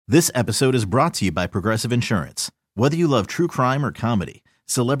This episode is brought to you by Progressive Insurance. Whether you love true crime or comedy,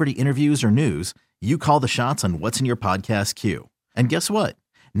 celebrity interviews or news, you call the shots on what's in your podcast queue. And guess what?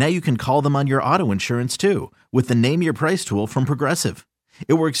 Now you can call them on your auto insurance too with the Name Your Price tool from Progressive.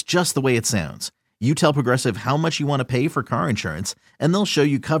 It works just the way it sounds. You tell Progressive how much you want to pay for car insurance, and they'll show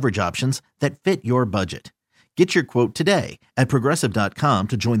you coverage options that fit your budget. Get your quote today at Progressive.com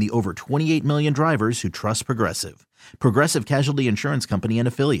to join the over 28 million drivers who trust Progressive. Progressive Casualty Insurance Company and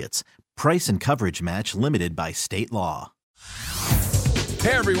Affiliates. Price and coverage match limited by state law.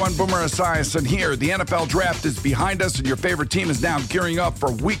 Hey everyone, Boomer Esiason here. The NFL Draft is behind us and your favorite team is now gearing up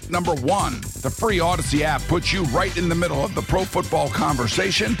for week number 1. The free Odyssey app puts you right in the middle of the pro football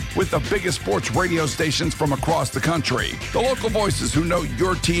conversation with the biggest sports radio stations from across the country. The local voices who know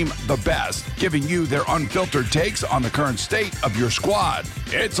your team the best, giving you their unfiltered takes on the current state of your squad.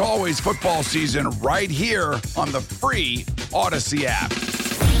 It's always football season right here on the free Odyssey app.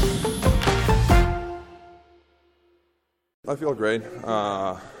 I feel great.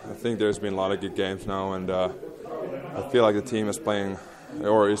 I think there's been a lot of good games now, and I feel like the team is playing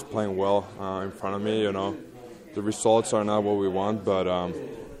well in front of me. You know, the results are not what we want, but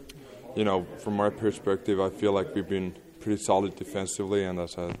you know, from my perspective, I feel like we've been pretty solid defensively, and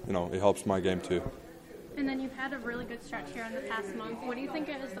that's it helps my game too. And then you've had a really good stretch here in the past month. What do you think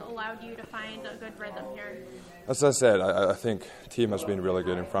has allowed you to find a good rhythm here? As I said, I think the team has been really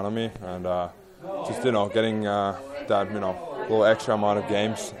good in front of me, and just getting that little extra amount of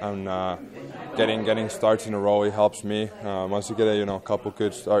games and getting starts in a row, it helps me. Once you get a couple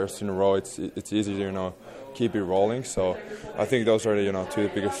good starts in a row, it's easy to keep it rolling. So I think those are the two of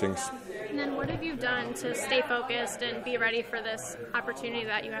the biggest things. And then what have you done to stay focused and be ready for this opportunity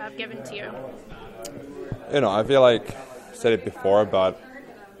that you have given to you? I feel like I said it before, but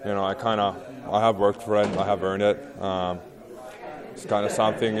I have worked for it, I have earned it. It's kind of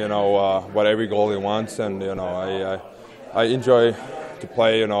something, what every goalie wants, and I enjoy to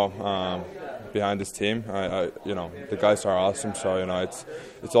play, behind this team. The guys are awesome, so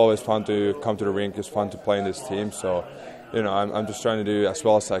it's always fun to come to the rink. It's fun to play in this team, so I'm just trying to do as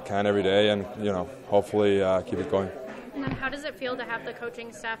well as I can every day, and hopefully keep it going. And then how does it feel to have the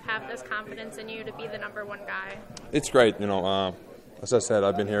coaching staff have this confidence in you to be the number one guy? It's great, as I said,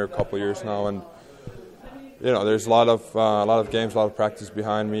 I've been here a couple of years now, and there's a lot of games, a lot of practice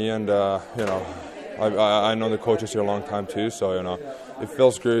behind me, and I know the coaches here a long time too, so it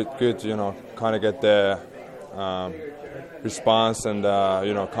feels good to kind of get the response and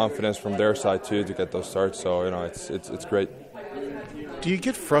confidence from their side too to get those starts. So it's great. Do you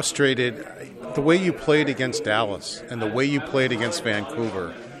get frustrated the way you played against Dallas and the way you played against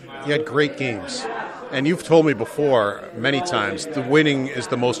Vancouver? You had great games, and you've told me before many times the winning is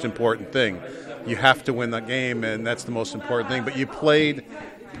the most important thing. You have to win that game, and that's the most important thing. But you played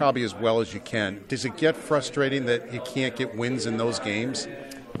probably as well as you can. Does it get frustrating that you can't get wins in those games?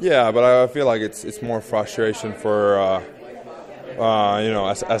 Yeah, but I feel like it's more frustration for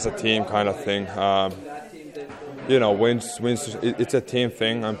as a team kind of thing. Wins. It's a team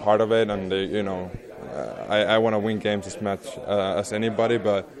thing. I'm part of it, and I want to win games as much as anybody.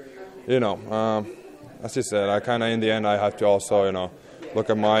 But as you said, I kind of in the end I have to also look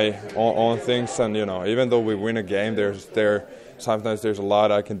at my own things, and even though we win a game, sometimes there's a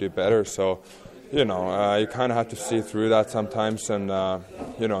lot I can do better. So you kind of have to see through that sometimes, and know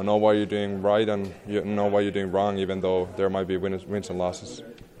what you're doing right and know what you're doing wrong, even though there might be wins and losses.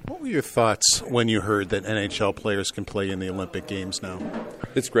 What were your thoughts when you heard that NHL players can play in the Olympic Games now?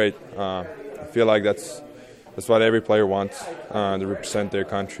 It's great. I feel like that's what every player wants, to represent their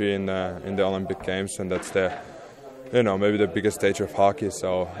country in the Olympic Games, and that's maybe the biggest stage of hockey.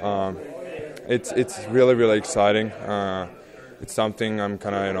 So it's really, really exciting. It's something I'm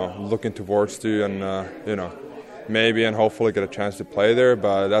kind of looking towards to, and maybe and hopefully get a chance to play there.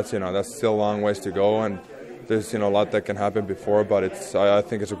 But that's still a long ways to go, and there's a lot that can happen before. But I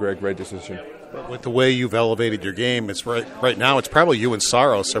think it's a great decision. With the way you've elevated your game, it's right now it's probably you and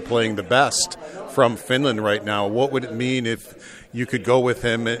Saros are playing the best from Finland right now. What would it mean if you could go with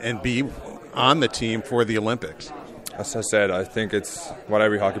him and be on the team for the Olympics? As I said, I think it's what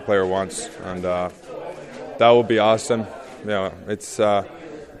every hockey player wants, and that would be awesome. It's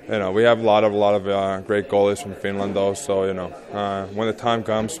we have a lot of great goalies from Finland, though. So when the time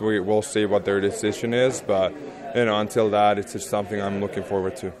comes, we'll see what their decision is. But until that, it's just something I'm looking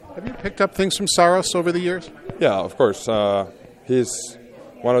forward to. Have you picked up things from Saros over the years? Yeah, of course. He's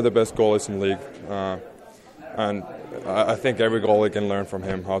one of the best goalies in the league, and I think every goalie can learn from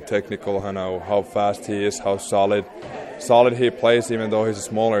him how technical and how fast he is, how solid he plays, even though he's a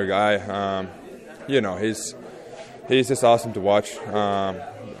smaller guy. He's just awesome to watch.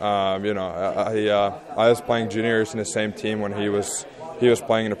 I was playing juniors in the same team when he was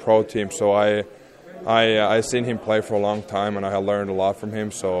playing in the pro team. So I seen him play for a long time, and I have learned a lot from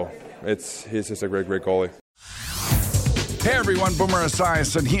him. So he's just a great goalie. Hey everyone, Boomer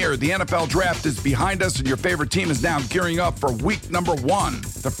Esiason here. The NFL Draft is behind us and your favorite team is now gearing up for week number 1.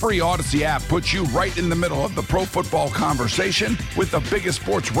 The free Odyssey app puts you right in the middle of the pro football conversation with the biggest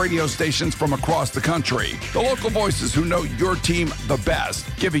sports radio stations from across the country. The local voices who know your team the best,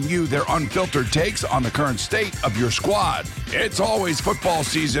 giving you their unfiltered takes on the current state of your squad. It's always football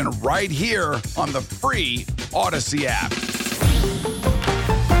season right here on the free Odyssey app.